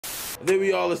And then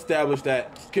we all established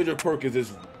that Kendrick Perkins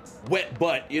is wet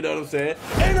butt, you know what I'm saying?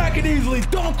 And I could easily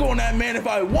dunk on that man if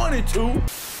I wanted to.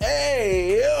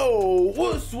 Hey, yo,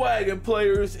 what's swaggin'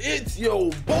 players? It's your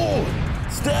boy,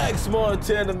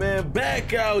 StaxMontana, man,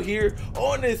 back out here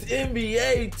on this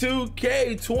NBA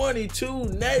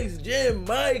 2K22 Next Gen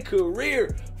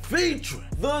MyCAREER featuring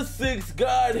the sixth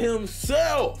god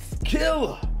himself,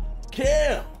 Killer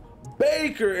Cam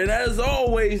Baker. And as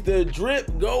always, the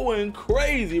drip going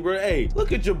crazy, bro. Hey,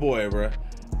 look at your boy, bro.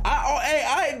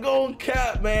 I ain't gonna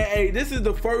cap, man. Hey, this is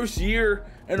the first year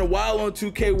in a while on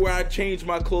 2K where I change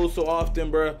my clothes so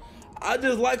often, bro. I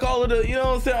just like all of the, you know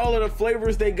what I'm saying, all of the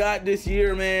flavors they got this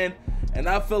year, man. And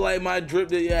I feel like my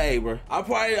drip, yeah, hey, bro. I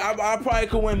probably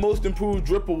could win Most Improved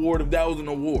Drip Award if that was an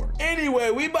award. Anyway,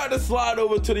 we about to slide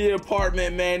over to the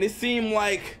apartment, man. It seemed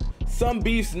like some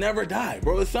beefs never die,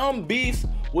 bro. Some beefs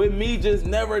with me just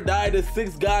never die. The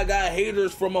sixth guy got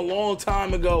haters from a long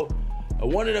time ago.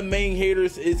 One of the main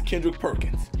haters is Kendrick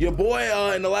Perkins. Your boy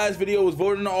in the last video was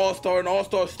voted an all-star, an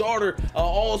all-star starter, an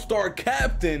all-star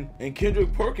captain, and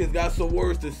Kendrick Perkins got some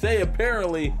words to say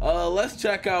apparently. Let's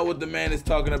check out what the man is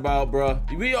talking about,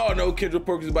 bruh. We all know Kendrick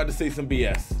Perkins is about to say some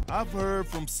BS. I've heard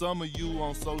from some of you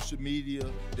on social media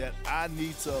that I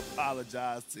need to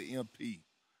apologize to MP.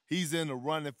 He's in the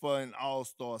running for an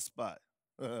all-star spot.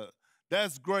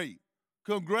 That's great.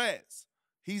 Congrats.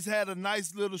 He's had a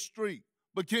nice little streak.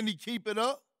 But can he keep it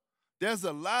up? There's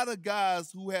a lot of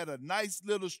guys who had a nice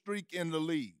little streak in the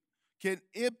league. Can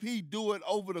MP do it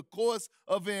over the course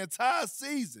of an entire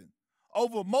season,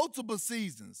 over multiple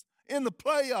seasons, in the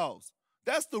playoffs?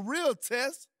 That's the real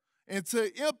test. Until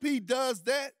MP does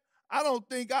that, I don't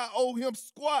think I owe him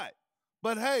squat.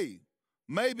 But hey,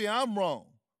 maybe I'm wrong.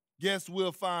 Guess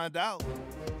we'll find out.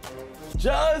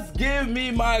 Just give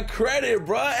me my credit,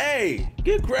 bruh. Hey,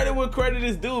 give credit where credit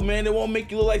is due, man. It won't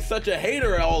make you look like such a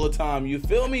hater all the time, you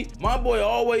feel me? My boy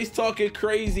always talking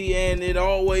crazy, and it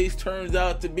always turns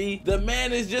out to be the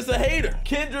man is just a hater.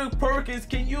 Kendrick Perkins,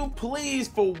 can you please,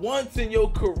 for once in your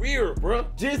career, bruh,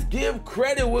 just give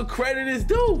credit where credit is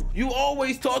due? You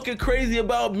always talking crazy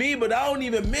about me, but I don't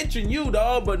even mention you,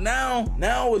 dog. But now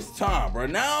it's time,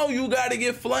 bruh. Now you gotta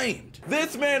get flamed.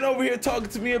 This man over here talking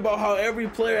to me about how every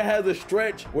player has a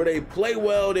stretch where they play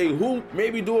well, they hoop,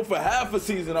 maybe do it for half a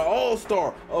season, an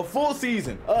all-star, a full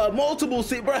season, multiple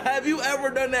seasons. Bro, have you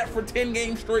ever done that for 10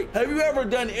 games straight? Have you ever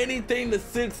done anything the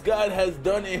sixth god has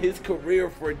done in his career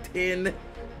for 10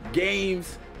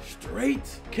 games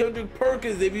straight? Kendrick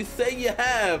Perkins, if you say you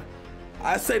have,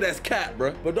 I say that's cap,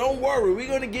 bro. But don't worry, we're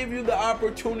gonna give you the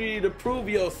opportunity to prove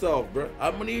yourself, bro.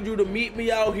 I'm gonna need you to meet me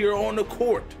out here on the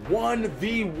court.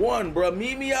 1v1, bro.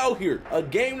 Meet me out here. A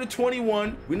game to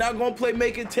 21. We're not gonna play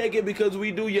make it take it, because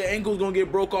we do, your ankle's gonna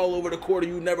get broke all over the court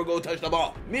and you never go touch the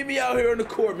ball. Meet me out here on the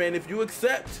court, man. If you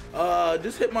accept,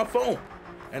 just hit my phone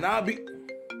and I'll be...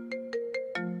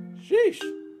 Sheesh.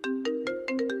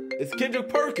 It's Kendrick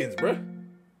Perkins, bro.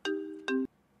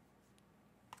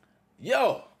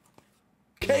 Yo.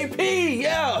 KP,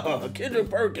 yeah, Kendrick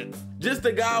Perkins. Just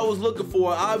the guy I was looking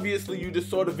for. Obviously, you just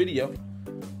saw the video.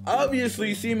 Obviously,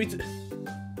 you see me.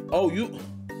 Oh, you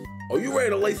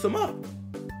ready to lace him up?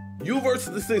 You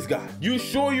versus the sixth guy. You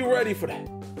sure you ready for that?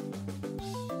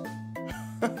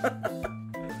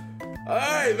 All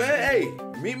right, man. Hey,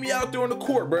 meet me out there on the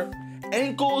court, bro.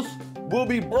 Ankles will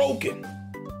be broken.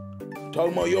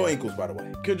 Talking about your ankles, by the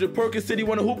way. Kendrick Perkins said he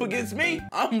want to hoop against me.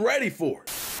 I'm ready for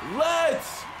it.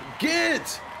 Let's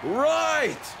get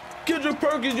right. Kendrick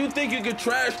Perkins, you think you could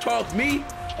trash talk me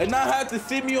and not have to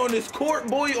see me on this court,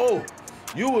 boy? Oh,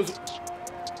 you was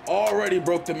already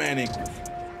broke the man ankles.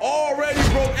 Already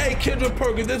broke. Hey, Kendrick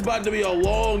Perkins, this is about to be a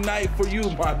long night for you,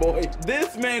 my boy.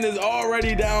 This man is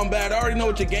already down bad. I already know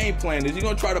what your game plan is. You're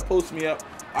gonna try to post me up.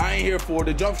 I ain't here for it.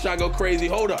 The jump shot go crazy.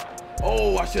 Hold up.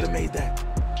 Oh, I should have made that.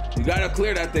 You gotta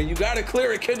clear that thing. You gotta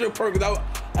clear it, Kendrick Perkins.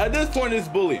 At this point, it's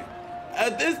bullying.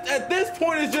 At this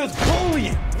point, it's just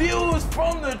bullying. Views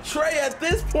from the tray. At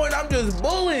this point, I'm just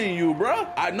bullying you, bro.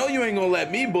 I know you ain't gonna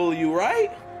let me bully you, right?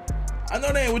 I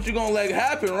know that ain't what you gonna let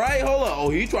happen, right? Hold up. Oh,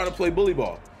 he's trying to play bully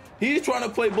ball. He's trying to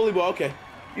play bully ball. Okay,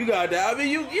 you got that. I mean,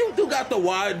 you do got the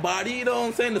wide body. You know what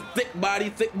I'm saying? The thick body,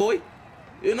 thick boy.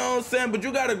 You know what I'm saying? But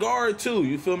you got a guard too.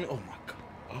 You feel me? Oh my God.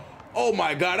 Oh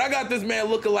my God. I got this man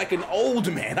looking like an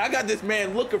old man. I got this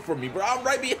man looking for me, bro. I'm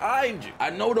right behind you.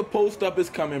 I know the post up is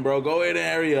coming, bro. Go ahead and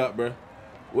hurry up, bro.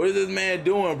 What is this man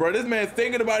doing, bro? This man's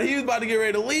thinking about it. He was about to get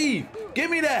ready to leave.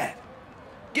 Give me that.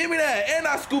 Give me that. And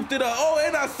I scooped it up. Oh,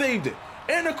 and I saved it.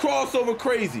 And the crossover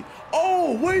crazy.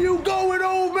 Oh, where you going,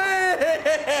 old man?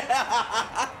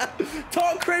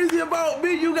 Talk crazy about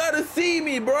me, you gotta see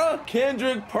me, bro.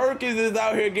 Kendrick Perkins is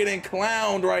out here getting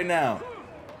clowned right now.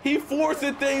 He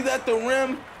forcing things at the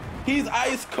rim. He's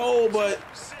ice cold, but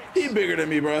he bigger than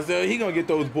me, bro. So he gonna get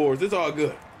those boards. It's all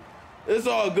good. It's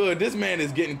all good. This man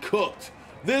is getting cooked.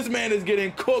 This man is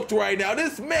getting cooked right now.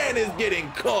 This man is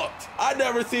getting cooked. I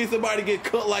never seen somebody get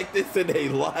cooked like this in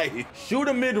their life. Shoot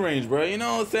a mid-range, bro. You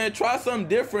know what I'm saying? Try something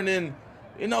different than,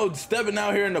 you know, stepping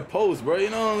out here in the post, bro.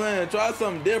 You know what I'm saying? Try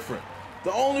something different.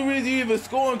 The only reason you even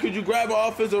scoring because you grab an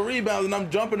offensive rebound and I'm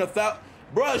jumping a foul.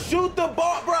 Bro, shoot the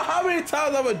ball, bro. How many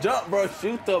times have I jumped, bro?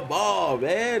 Shoot the ball,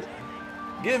 man.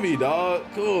 Give me, dog.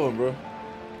 Come on, bro.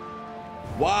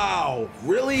 Wow,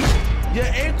 really? Your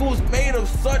ankle's made of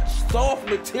such soft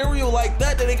material like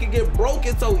that that it can get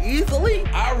broken so easily?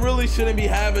 I really shouldn't be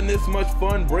having this much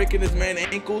fun breaking this man's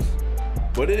ankles,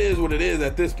 but it is what it is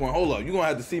at this point. Hold up, you're gonna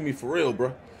have to see me for real,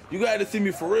 bro. You gotta have to see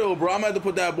me for real, bro. I'm gonna have to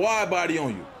put that wide body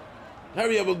on you.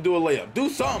 Hurry up and do a layup. Do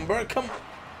something, bro. Come on.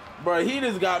 Bro, he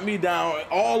just got me down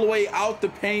all the way out the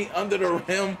paint, under the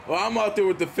rim. Well, I'm out there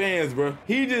with the fans, bro.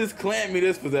 He just clamped me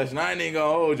this possession. I ain't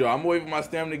gonna hold y'all. I'm waiting for my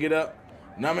stamina to get up.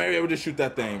 Now I'm able to shoot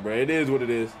that thing, bro. It is what it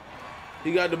is.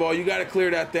 He got the ball. You got to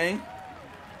clear that thing.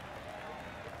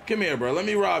 Come here, bro. Let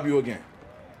me rob you again.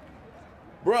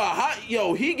 Bro,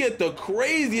 yo, he get the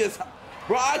craziest.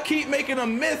 Bro, I keep making a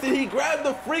miss, and he grabbed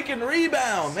the freaking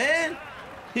rebound, man.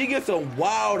 He gets some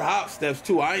wild hop steps,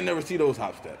 too. I ain't never see those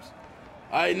hop steps.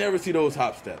 I ain't never see those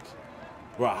hop steps.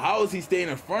 Bro, how is he staying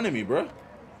in front of me, bro?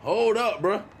 Hold up,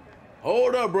 bro.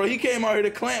 Hold up, bro. He came out here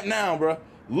to clamp now, bro.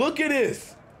 Look at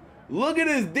this. Look at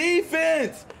his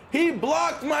defense. He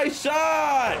blocked my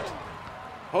shot.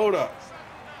 Hold up.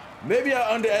 Maybe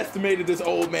I underestimated this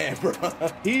old man, bro.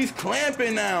 He's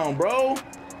clamping now, bro.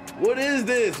 What is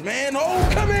this, man? Oh,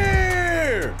 come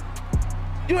here.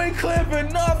 You ain't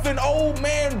clamping nothing, old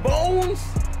man Bones.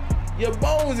 Your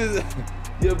bones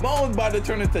about to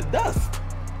turn into dust.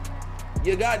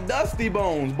 You got dusty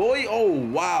bones, boy. Oh,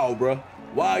 wow, bro.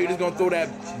 Wow, you just gonna throw that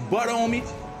butt on me?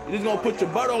 You just gonna put your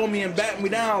butt on me and bat me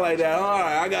down like that? All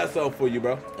right, I got something for you,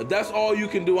 bro. If that's all you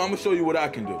can do, I'm gonna show you what I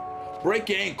can do. Break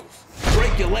your ankles,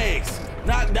 break your legs,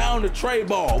 knock down the tray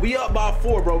ball. We up by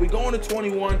 4, bro. We going to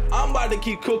 21. I'm about to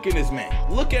keep cooking this man.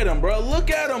 Look at him, bro.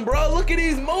 Look at him, bro. Look at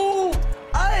these moves.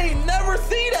 I ain't never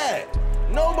see that.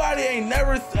 Nobody ain't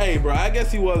never. Hey, bro, I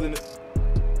guess he wasn't.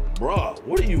 Bro,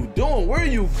 what are you doing? Where are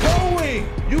you going?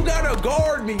 You gotta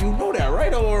guard me. You know that,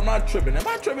 right? Or am I tripping? Am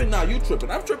I tripping? Nah, you tripping.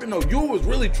 I'm tripping. No, you was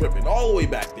really tripping all the way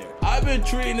back there. I've been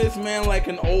treating this man like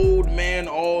an old man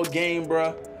all game,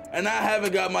 bro. And I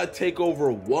haven't got my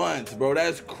takeover once, bro.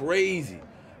 That's crazy.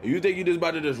 You think you just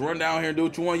about to just run down here and do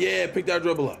what you want? Yeah, pick that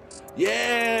dribble up.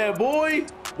 Yeah, boy.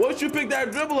 Once you pick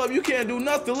that dribble up, you can't do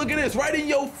nothing. Look at this, right in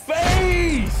your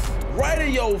face. Right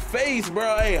in your face,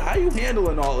 bro. Hey, how you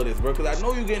handling all of this, bro? Because I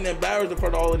know you're getting embarrassed in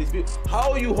front of all of these people.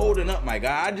 How are you holding up, my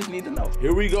guy? I just need to know.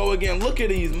 Here we go again. Look at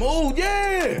these moves.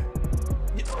 Yeah.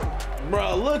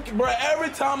 Bro, look, bro. Every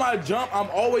time I jump, I'm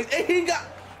always. Hey, he got.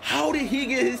 How did he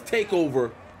get his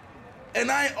takeover? And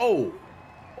oh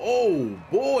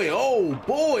boy,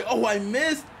 oh, I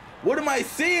missed. What am I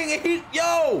seeing? And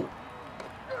yo,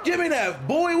 give me that,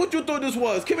 boy. What you thought this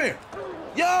was? Come here.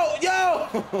 Yo.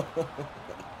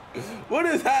 What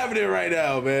is happening right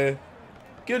now, man?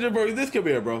 Kendrick, this come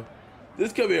here, bro.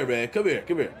 This come here, man. Come here.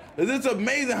 It's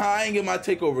amazing how I ain't get my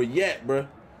takeover yet, bro.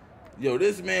 Yo,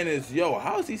 this man is,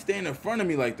 how is he staying in front of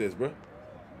me like this, bro?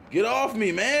 Get off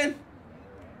me, man.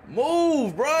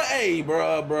 Move, bro. Hey,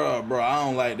 bro. I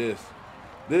don't like this.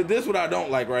 This what I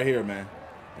don't like right here, man.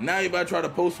 And now you about to try to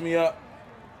post me up.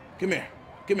 Come here.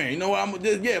 You know what?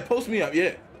 Post me up.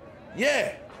 Yeah.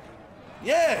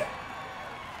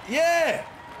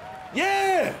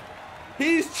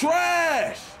 He's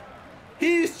trash.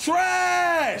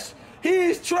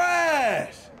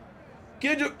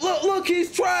 Kendrick, look,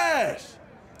 he's trash.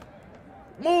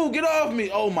 Move, get off me.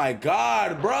 Oh my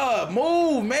God, bruh.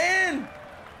 Move, man.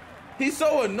 He's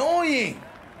so annoying.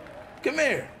 Come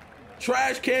here.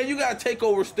 Trash can, you got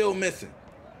takeover still missing.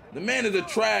 The man is a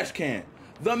trash can.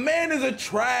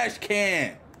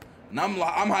 And I'm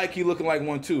high-key looking like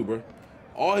one too, bro.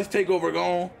 All his takeover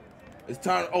gone. It's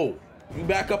time. Oh, you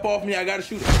back up off me, I gotta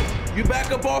shoot it. You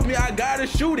back up off me, I gotta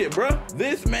shoot it, bro.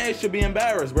 This man should be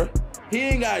embarrassed, bro. He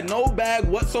ain't got no bag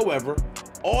whatsoever.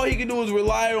 All he can do is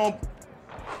rely on.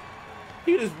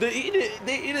 He just do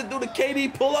the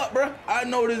KD pull up, bro. I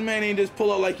know this man ain't just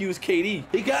pull up like he was KD.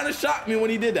 He kind of shocked me when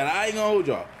he did that. I ain't gonna hold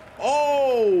y'all.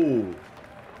 Oh,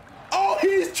 Oh,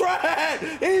 he's trash.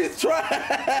 He's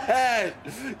trash.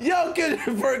 Yo,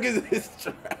 Kendrick Perkins is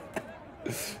trash.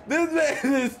 This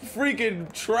man is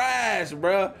freaking trash,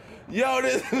 bro. Yo,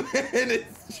 this man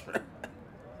is trash.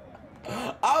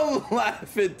 I'm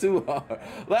laughing too hard.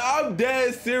 Like, I'm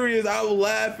dead serious. I'm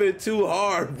laughing too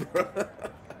hard, bro.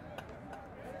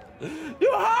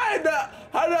 Yo, how did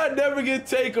I never get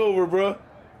takeover, bro?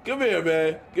 Come here,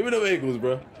 man. Give me them ankles,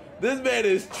 bro. This man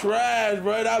is trash,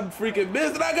 bro. And I'm freaking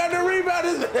missing. I got the rebound.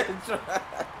 This man is trash.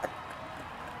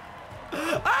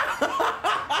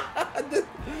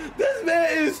 This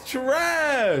man is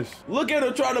trash. Look at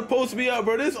him trying to post me up,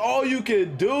 bro. This is all you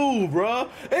can do, bro.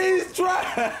 He's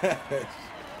trash.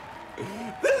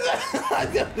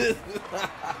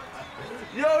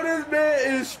 Yo, this man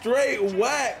is straight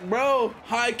whack, bro.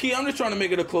 High key, I'm just trying to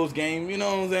make it a close game. You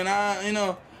know what I'm saying? I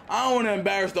don't want to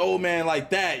embarrass the old man like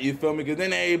that. You feel me? Because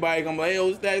then everybody gonna be like, hey,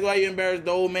 yo, Stax, why you embarrass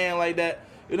the old man like that?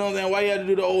 You know what I'm saying? Why you had to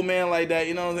do the old man like that?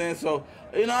 You know what I'm saying? So,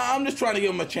 you know, I'm just trying to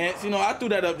give him a chance. You know, I threw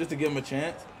that up just to give him a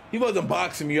chance. He wasn't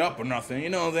boxing me up or nothing. You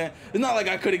know what I'm saying? It's not like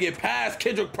I could have get past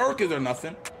Kendrick Perkins or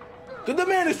nothing. Because the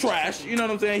man is trash. You know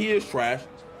what I'm saying? He is trash.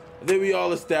 Then we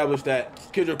all established that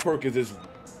Kendrick Perkins is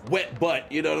wet butt,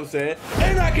 you know what I'm saying?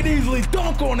 And I could easily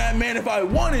dunk on that man if I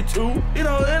wanted to. You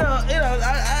know, I'm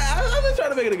just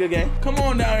trying to make it a good game. Come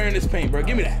on down here in this paint, bro.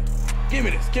 Give me that. Give me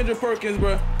this. Kendrick Perkins,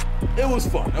 bro. It was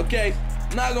fun, okay?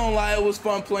 Not gonna lie, it was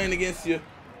fun playing against you.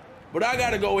 But I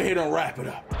gotta go ahead and wrap it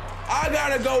up. I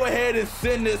gotta go ahead and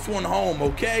send this one home,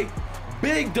 okay?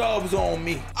 Big dubs on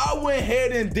me. I went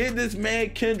ahead and did this man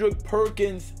Kendrick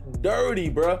Perkins dirty,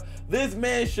 bro. This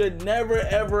man should never,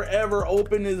 ever, ever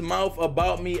open his mouth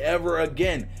about me ever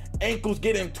again. Ankles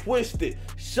getting twisted,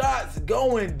 shots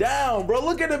going down, bro.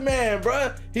 Look at the man,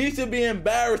 bro. He should be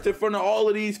embarrassed in front of all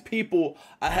of these people.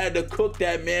 I had to cook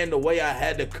that man the way I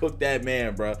had to cook that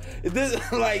man, bro. This,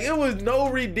 like, it was no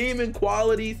redeeming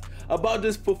qualities about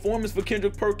this performance for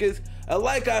Kendrick Perkins. And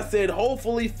like I said,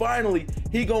 hopefully, finally,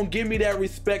 he gonna give me that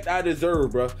respect I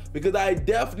deserve, bro. Because I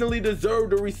definitely deserve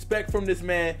the respect from this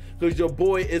man, because your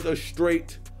boy is a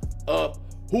straight up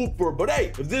hooper. But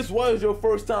hey, if this was your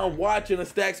first time watching a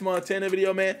StaxMontana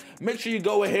video, man, make sure you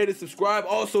go ahead and subscribe.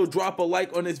 Also, drop a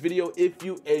like on this video if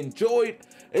you enjoyed.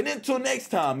 And until next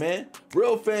time, man,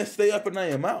 real fans, stay up and I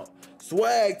am out.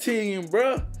 Swag team,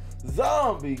 bro.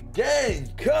 Zombie gang,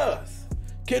 cuss.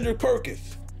 Kendrick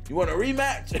Perkins, you want a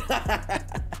rematch?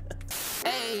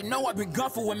 Hey, know I've been gone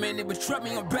for a minute, but trust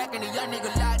me, I'm back and the young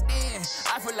nigga locked in.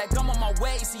 I feel like I'm on my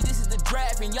way, see this is the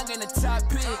draft and young in the top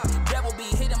pick. Devil be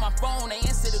hitting my phone, they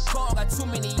answer the call, got too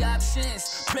many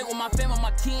options. Play with my family,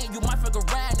 my kin, you might fuck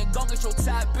around and gon' get your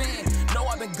top in. Know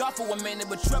I've been gone for a minute,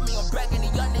 but trust me, I'm back and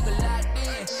the young nigga locked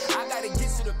in. I gotta get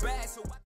to the bag, so